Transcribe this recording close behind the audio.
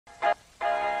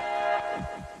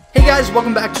Hey guys,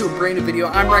 welcome back to a brand new video.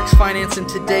 I'm RexFinance, and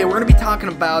today we're going to be talking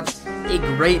about a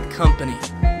great company.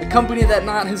 A company that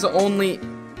not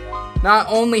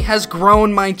only has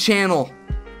grown my channel,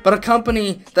 but a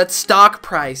company that stock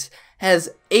price has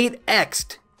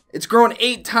 8x'd. It's grown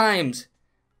 8 times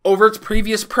over its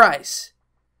previous price.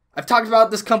 I've talked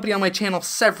about this company on my channel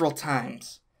several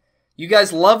times. You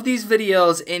guys love these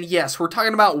videos, and yes, we're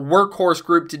talking about Workhorse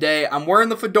Group today. I'm wearing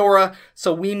the fedora,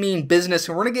 so we mean business,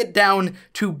 and we're going to get down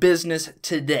to business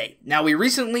today. Now, we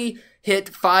recently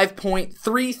hit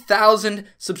 5.3 thousand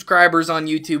subscribers on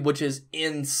YouTube, which is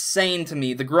insane to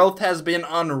me. The growth has been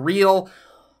unreal.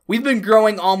 We've been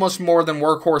growing almost more than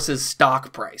Workhorse's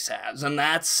stock price has, and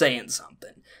that's saying something.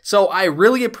 So I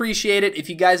really appreciate it. If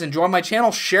you guys enjoy my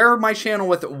channel, share my channel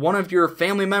with one of your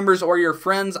family members or your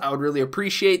friends. I would really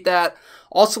appreciate that.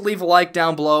 Also, leave a like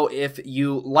down below if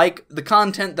you like the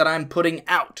content that I'm putting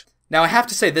out. Now, I have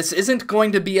to say, this isn't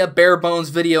going to be a bare bones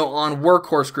video on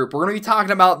Workhorse Group. We're going to be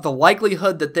talking about the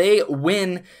likelihood that they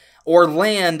win or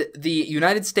land the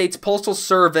United States Postal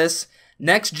Service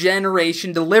Next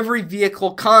Generation Delivery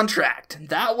Vehicle contract.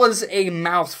 That was a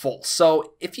mouthful,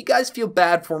 so if you guys feel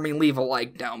bad for me, leave a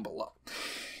like down below.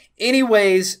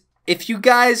 Anyways, if you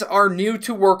guys are new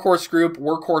to Workhorse Group,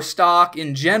 Workhorse Stock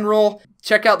in general,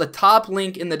 check out the top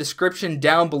link in the description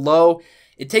down below.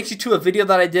 It takes you to a video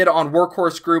that I did on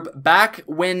Workhorse Group back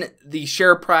when the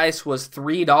share price was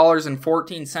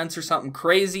 $3.14 or something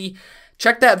crazy.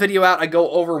 Check that video out. I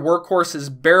go over Workhorse's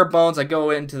bare bones. I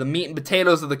go into the meat and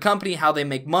potatoes of the company, how they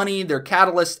make money, their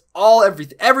catalyst,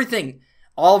 everything.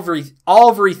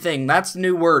 That's the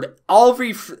new word.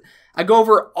 I go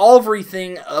over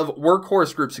everything of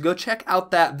Workhorse Group, so go check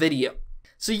out that video.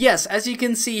 So yes, as you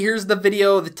can see, here's the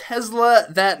video, the Tesla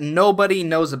that nobody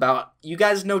knows about. You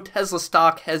guys know Tesla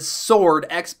stock has soared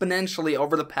exponentially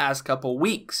over the past couple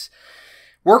weeks.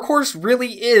 Workhorse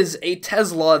really is a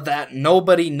Tesla that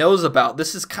nobody knows about.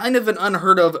 This is kind of an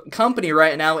unheard of company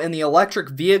right now in the electric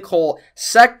vehicle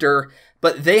sector,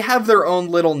 but they have their own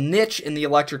little niche in the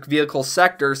electric vehicle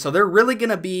sector, so they're really going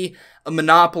to be a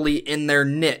monopoly in their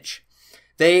niche.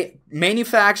 They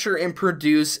manufacture and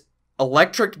produce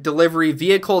electric delivery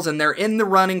vehicles, and they're in the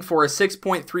running for a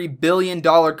 $6.3 billion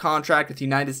contract with the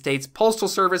United States Postal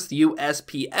Service, the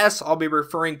USPS. I'll be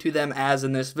referring to them as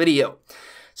in this video.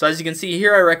 So as you can see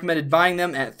here, I recommended buying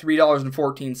them at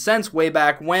 $3.14 way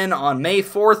back when on May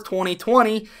 4th,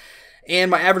 2020.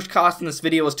 And my average cost in this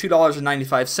video was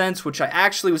 $2.95, which I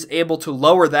actually was able to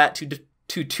lower that to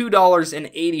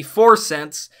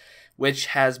 $2.84, which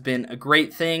has been a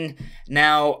great thing.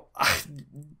 Now,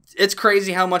 it's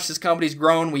crazy how much this company's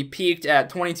grown. We peaked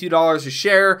at $22 a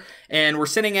share, and we're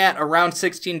sitting at around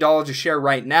 $16 a share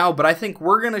right now. But I think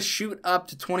we're going to shoot up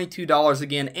to $22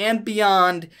 again and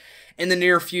beyond in the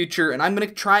near future, and I'm going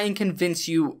to try and convince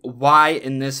you why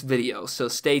in this video, so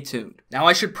stay tuned. Now,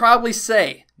 I should probably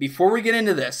say, before we get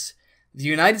into this, the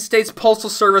United States Postal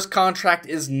Service contract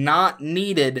is not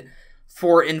needed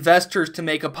for investors to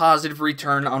make a positive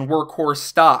return on Workhorse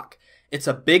stock. It's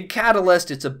a big catalyst,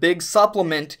 it's a big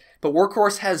supplement, but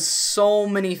Workhorse has so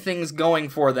many things going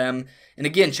for them. And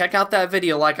again, check out that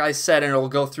video like I said, and it'll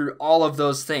go through all of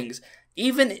those things.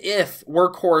 Even if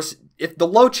Workhorse, if the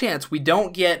low chance we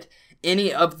don't get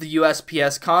any of the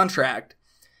USPS contract,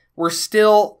 we're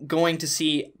still going to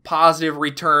see positive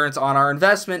returns on our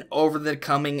investment over the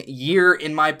coming year,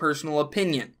 in my personal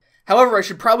opinion. However, I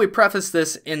should probably preface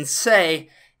this and say,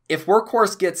 if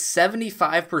Workhorse gets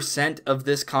 75% of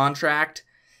this contract,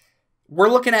 we're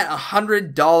looking at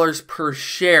 $100 per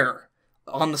share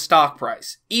on the stock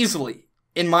price, easily.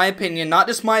 In my opinion, not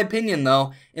just my opinion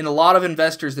though, in a lot of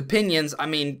investors' opinions, I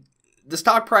mean, the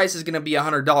stock price is going to be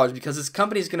 $100 because this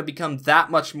company is going to become that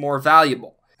much more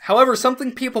valuable. However,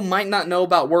 something people might not know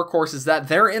about Workhorse is that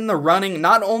they're in the running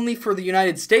not only for the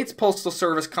United States Postal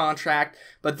Service contract,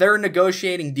 but they're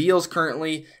negotiating deals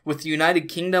currently with the United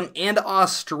Kingdom and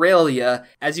Australia,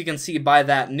 as you can see by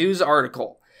that news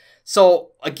article.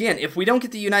 So again, if we don't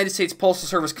get the United States Postal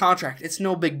Service contract, it's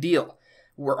no big deal.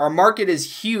 Our market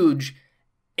is huge.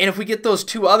 And if we get those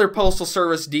 2 other Postal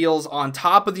Service deals on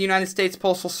top of the United States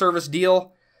Postal Service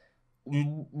deal,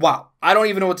 wow, I don't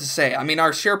even know what to say. I mean,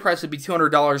 our share price would be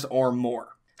 $200 or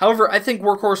more. However, I think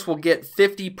Workhorse will get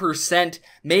 50%,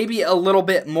 maybe a little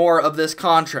bit more of this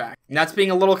contract. And that's being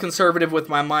a little conservative with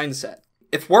my mindset.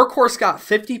 If Workhorse got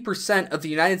 50% of the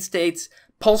United States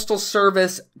Postal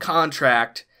Service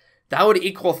contract, that would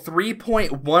equal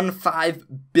 $3.15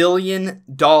 billion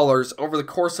over the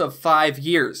course of 5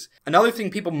 years. Another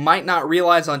thing people might not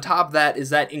realize on top of that is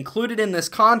that included in this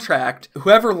contract,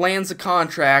 whoever lands the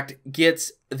contract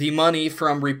gets the money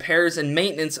from repairs and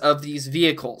maintenance of these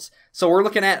vehicles. So we're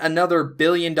looking at another $1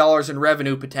 billion in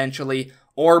revenue potentially,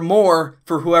 or more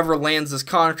for whoever lands this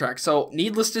contract. So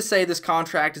needless to say, this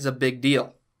contract is a big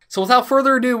deal. So without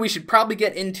further ado, we should probably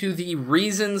get into the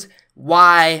reasons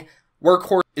why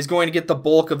Workhorse is going to get the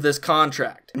bulk of this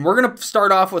contract. And we're going to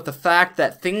start off with the fact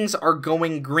that things are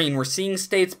going green. We're seeing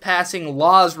states passing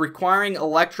laws requiring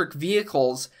electric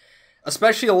vehicles,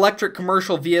 especially electric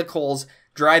commercial vehicles,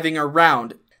 driving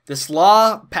around. This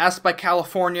law passed by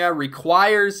California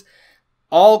requires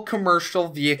all commercial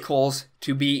vehicles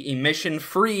to be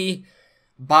emission-free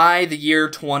by the year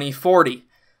 2040.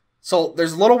 So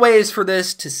there's little ways for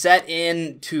this to set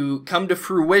in, to come to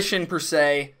fruition per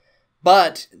se,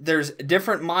 but there's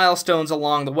different milestones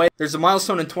along the way. There's a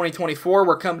milestone in 2024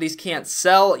 where companies can't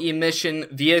sell emission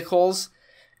vehicles,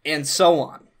 and so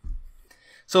on.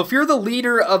 So if you're the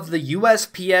leader of the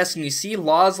USPS and you see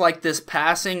laws like this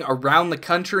passing around the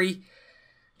country,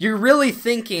 you're really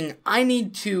thinking, I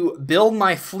need to build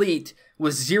my fleet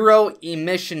with zero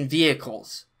emission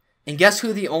vehicles. And guess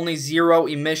who the only zero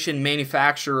emission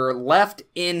manufacturer left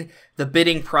in the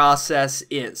bidding process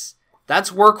is?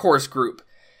 That's Workhorse Group.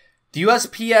 The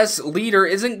USPS leader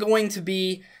isn't going to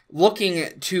be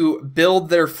looking to build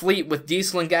their fleet with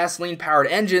diesel and gasoline powered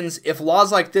engines if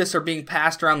laws like this are being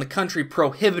passed around the country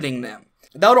prohibiting them.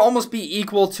 That would almost be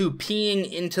equal to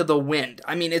peeing into the wind.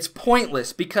 I mean, it's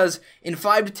pointless because in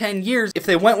 5 to 10 years, if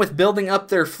they went with building up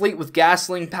their fleet with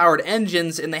gasoline powered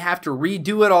engines and they have to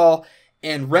redo it all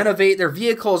and renovate their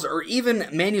vehicles or even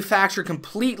manufacture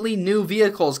completely new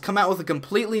vehicles, come out with a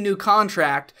completely new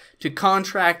contract to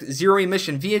contract zero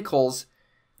emission vehicles,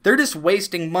 they're just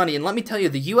wasting money. And let me tell you,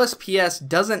 the USPS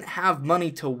doesn't have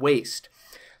money to waste.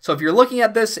 So if you're looking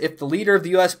at this, if the leader of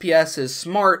the USPS is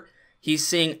smart, he's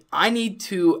saying, I need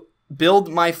to build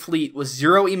my fleet with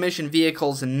zero emission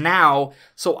vehicles now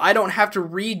so I don't have to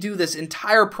redo this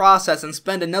entire process and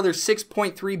spend another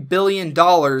 $6.3 billion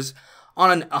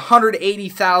on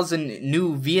 180,000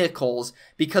 new vehicles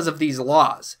because of these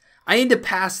laws. I need to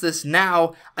pass this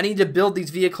now. I need to build these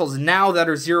vehicles now that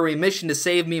are zero emission to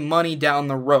save me money down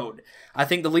the road. I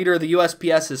think the leader of the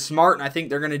USPS is smart, and I think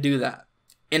they're going to do that.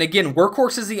 And again,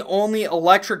 Workhorse is the only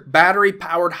electric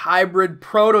battery-powered hybrid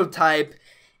prototype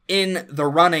in the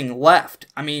running left.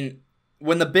 I mean,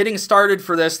 when the bidding started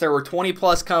for this, there were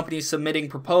 20-plus companies submitting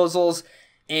proposals,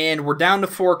 and we're down to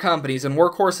 4 companies, and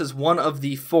Workhorse is one of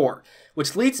the 4.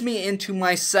 Which leads me into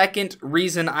my second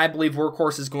reason I believe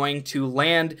Workhorse is going to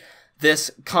land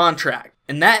this contract.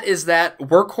 And that is that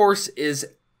Workhorse is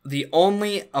the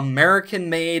only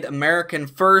American-made,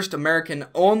 American-first,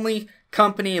 American-only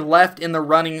company left in the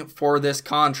running for this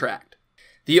contract.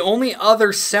 The only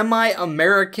other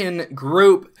semi-American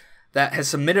group that has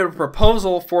submitted a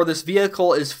proposal for this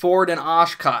vehicle is Ford and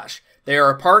Oshkosh. They are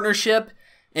a partnership.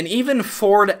 And even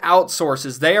Ford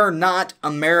outsources. They are not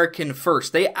American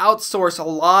first. They outsource a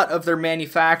lot of their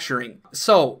manufacturing.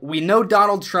 So, we know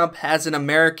Donald Trump has an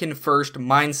American first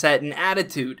mindset and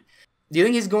attitude. Do you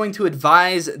think he's going to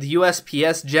advise the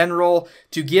USPS general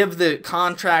to give the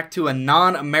contract to a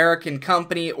non-American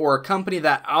company or a company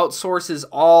that outsources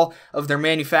all of their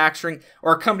manufacturing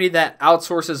or a company that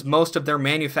outsources most of their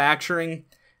manufacturing?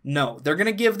 No, they're going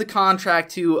to give the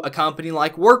contract to a company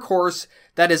like Workhorse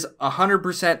that is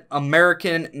 100%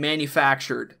 American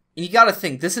manufactured. And you got to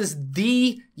think, this is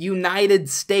the United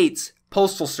States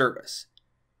Postal Service.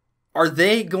 Are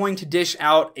they going to dish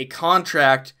out a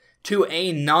contract to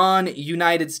a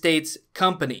non-United States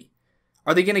company?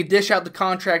 Are they going to dish out the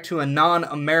contract to a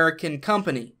non-American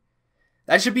company?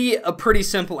 That should be a pretty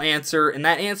simple answer, and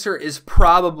that answer is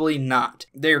probably not.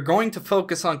 They're going to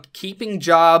focus on keeping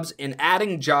jobs and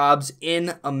adding jobs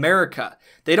in America.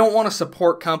 They don't want to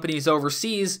support companies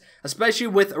overseas, especially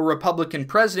with a Republican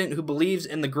president who believes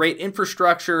in the great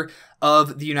infrastructure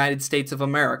of the United States of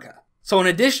America. So in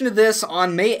addition to this,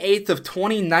 on May 8th of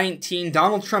 2019,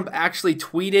 Donald Trump actually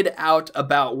tweeted out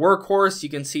about Workhorse. You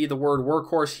can see the word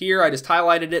Workhorse here. I just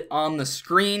highlighted it on the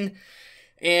screen.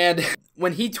 And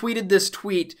when he tweeted this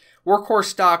tweet, Workhorse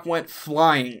stock went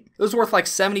flying. It was worth like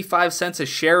 75 cents a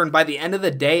share, and by the end of the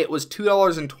day, it was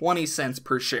 $2.20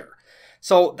 per share.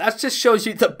 So that just shows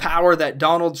you the power that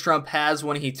Donald Trump has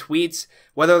when he tweets.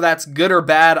 Whether that's good or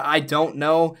bad, I don't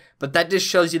know, but that just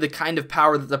shows you the kind of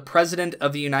power that the President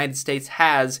of the United States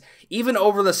has, even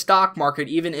over the stock market,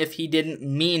 even if he didn't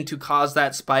mean to cause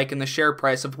that spike in the share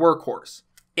price of Workhorse.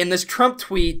 In this Trump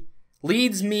tweet,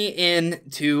 leads me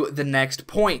into the next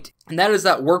point, and that is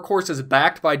that Workhorse is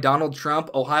backed by Donald Trump,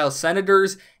 Ohio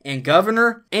senators, and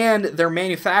governor, and their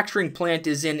manufacturing plant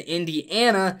is in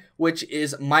Indiana, which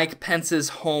is Mike Pence's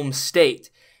home state.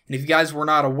 And if you guys were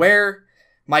not aware,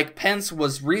 Mike Pence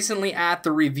was recently at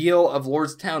the reveal of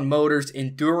Lordstown Motors'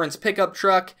 Endurance pickup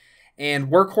truck, and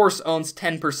Workhorse owns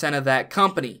 10% of that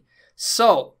company.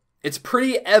 So, it's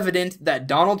pretty evident that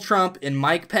Donald Trump and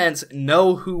Mike Pence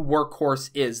know who Workhorse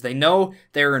is. They know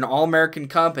they're an all-American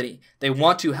company. They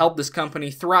want to help this company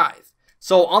thrive.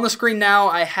 So on the screen now,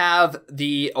 I have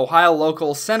the Ohio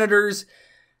local senators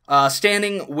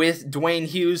standing with Dwayne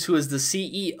Hughes, who is the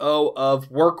CEO of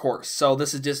Workhorse. So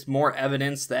this is just more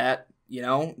evidence that, you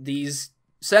know, these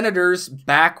senators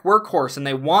back Workhorse and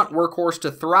they want Workhorse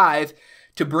to thrive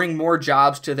to bring more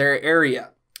jobs to their area.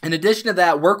 In addition to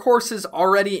that, Workhorse is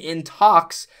already in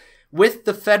talks with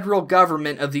the federal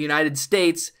government of the United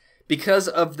States because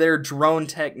of their drone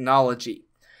technology.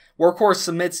 Workhorse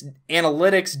submits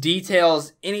analytics,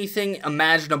 details, anything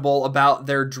imaginable about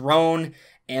their drone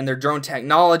and their drone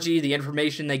technology, the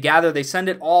information they gather, they send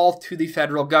it all to the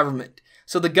federal government.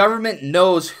 So the government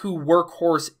knows who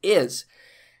Workhorse is.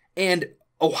 And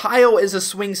Ohio is a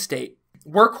swing state.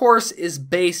 Workhorse is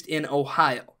based in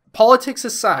Ohio. Politics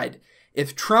aside,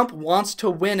 if Trump wants to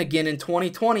win again in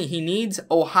 2020, he needs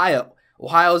Ohio.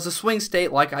 Ohio is a swing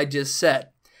state, like I just said.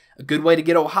 A good way to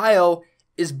get Ohio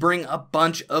is bring a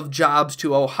bunch of jobs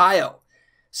to Ohio.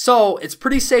 So it's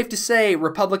pretty safe to say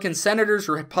Republican senators,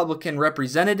 Republican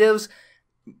representatives,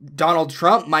 Donald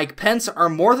Trump, Mike Pence are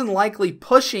more than likely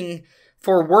pushing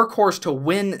for Workhorse to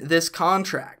win this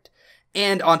contract.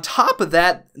 And on top of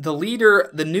that, the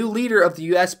new leader of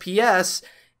the USPS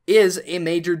is a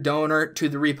major donor to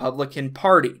the Republican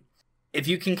Party. If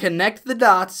you can connect the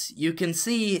dots, you can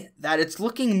see that it's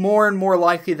looking more and more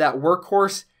likely that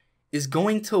Workhorse is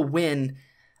going to win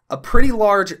a pretty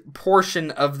large portion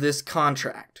of this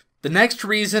contract. The next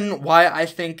reason why I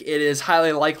think it is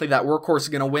highly likely that Workhorse is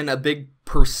going to win a big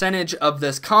percentage of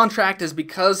this contract is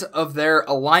because of their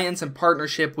alliance and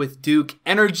partnership with Duke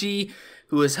Energy,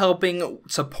 who is helping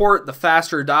support the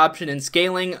faster adoption and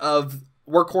scaling of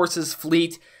Workhorse's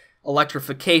fleet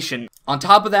electrification. On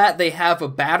top of that, they have a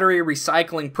battery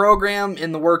recycling program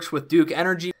in the works with Duke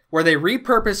Energy where they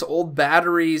repurpose old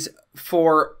batteries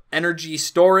for energy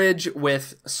storage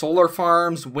with solar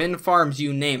farms, wind farms,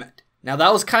 you name it. Now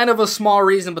that was kind of a small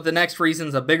reason, but the next reason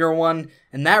is a bigger one,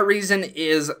 and that reason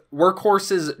is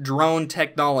Workhorse's drone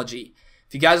technology.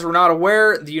 If you guys were not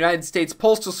aware, the United States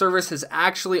Postal Service has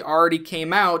actually already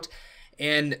came out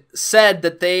and said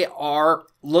that they are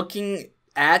looking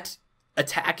at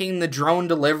attacking the drone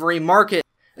delivery market.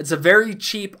 It's a very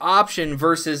cheap option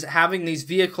versus having these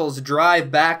vehicles drive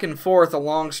back and forth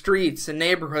along streets and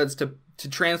neighborhoods to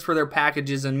transfer their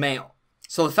packages and mail.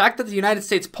 So the fact that the United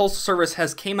States Postal Service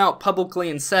has came out publicly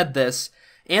and said this,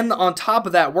 and on top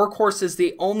of that, Workhorse is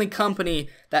the only company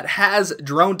that has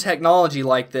drone technology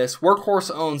like this.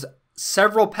 Workhorse owns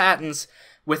several patents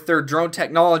with their drone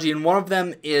technology, and one of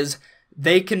them is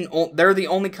they're the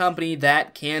only company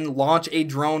that can launch a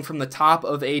drone from the top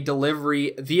of a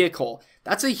delivery vehicle.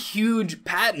 That's a huge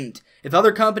patent. If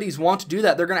other companies want to do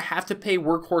that, they're going to have to pay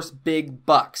Workhorse big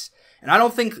bucks. And I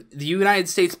don't think the United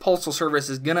States Postal Service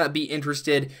is going to be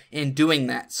interested in doing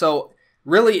that. So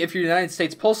really, if you're the United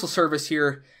States Postal Service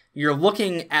here, you're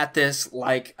looking at this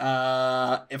like,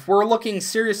 if we're looking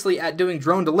seriously at doing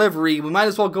drone delivery, we might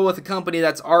as well go with a company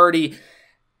that's already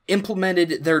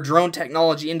implemented their drone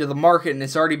technology into the market and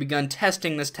has already begun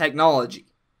testing this technology.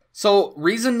 So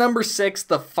reason number 6,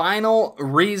 the final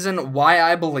reason why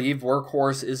I believe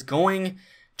Workhorse is going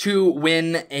to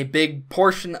win a big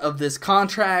portion of this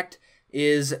contract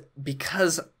is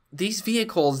because these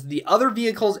vehicles, the other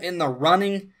vehicles in the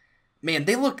running, man,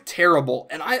 they look terrible.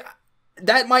 And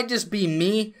that might just be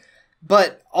me,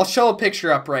 but I'll show a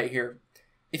picture up right here.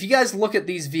 If you guys look at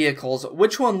these vehicles,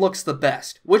 which one looks the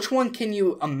best? Which one can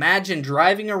you imagine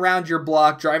driving around your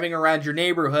block, driving around your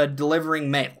neighborhood, delivering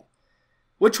mail?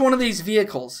 Which one of these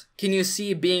vehicles can you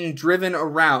see being driven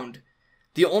around?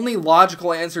 The only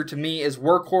logical answer to me is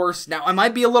Workhorse. Now, I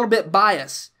might be a little bit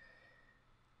biased,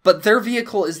 but their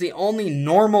vehicle is the only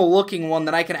normal looking one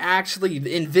that I can actually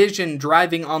envision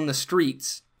driving on the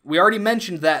streets. We already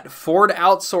mentioned that Ford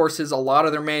outsources a lot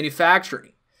of their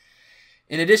manufacturing.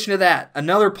 In addition to that,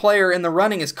 another player in the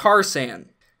running is Karsan.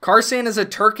 Karsan is a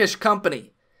Turkish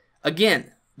company.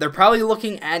 Again, they're probably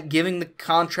looking at giving the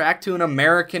contract to an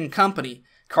American company.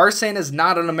 Karsan is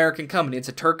not an American company, it's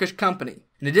a Turkish company.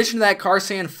 In addition to that,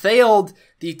 Karsan failed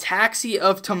the Taxi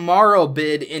of Tomorrow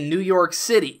bid in New York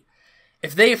City.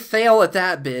 If they fail at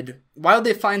that bid, why would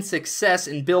they find success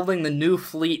in building the new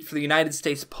fleet for the United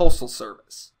States Postal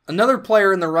Service? Another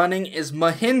player in the running is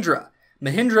Mahindra.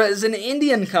 Mahindra is an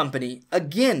Indian company.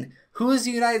 Again, who is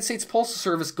the United States Postal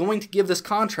Service going to give this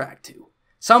contract to?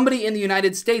 Somebody in the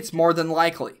United States, more than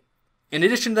likely. In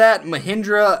addition to that,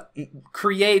 Mahindra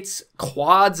creates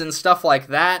quads and stuff like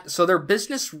that, so their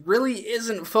business really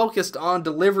isn't focused on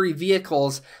delivery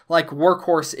vehicles like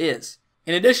Workhorse is.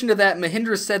 In addition to that,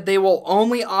 Mahindra said they will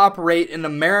only operate an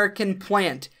American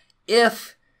plant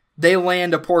if they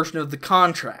land a portion of the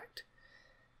contract.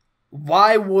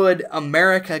 Why would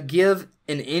America give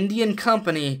an Indian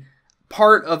company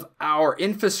part of our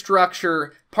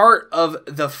infrastructure, part of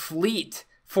the fleet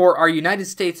for our United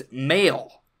States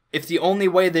mail, if the only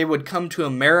way they would come to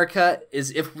America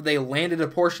is if they landed a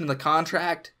portion of the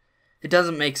contract? It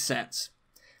doesn't make sense.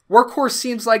 Workhorse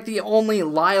seems like the only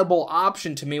liable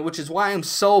option to me, which is why I'm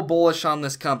so bullish on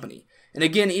this company. And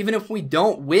again, even if we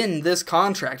don't win this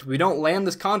contract, we don't land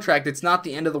this contract, it's not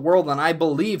the end of the world, and I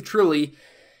believe truly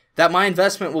that my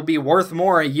investment will be worth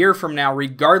more a year from now,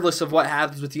 regardless of what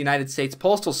happens with the United States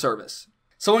Postal Service.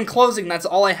 So in closing, that's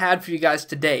all I had for you guys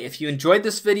today. If you enjoyed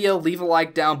this video, leave a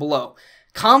like down below.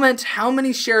 Comment how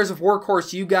many shares of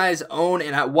Workhorse you guys own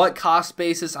and at what cost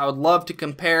basis. I would love to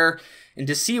compare and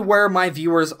to see where my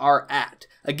viewers are at.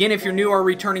 Again, if you're new or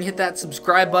returning, hit that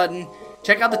subscribe button.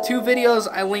 Check out the 2 videos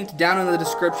I linked down in the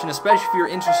description, especially if you're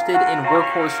interested in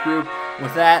Workhorse Group.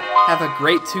 With that, have a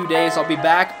great 2 days. I'll be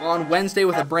back on Wednesday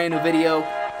with a brand new video.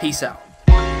 Peace out.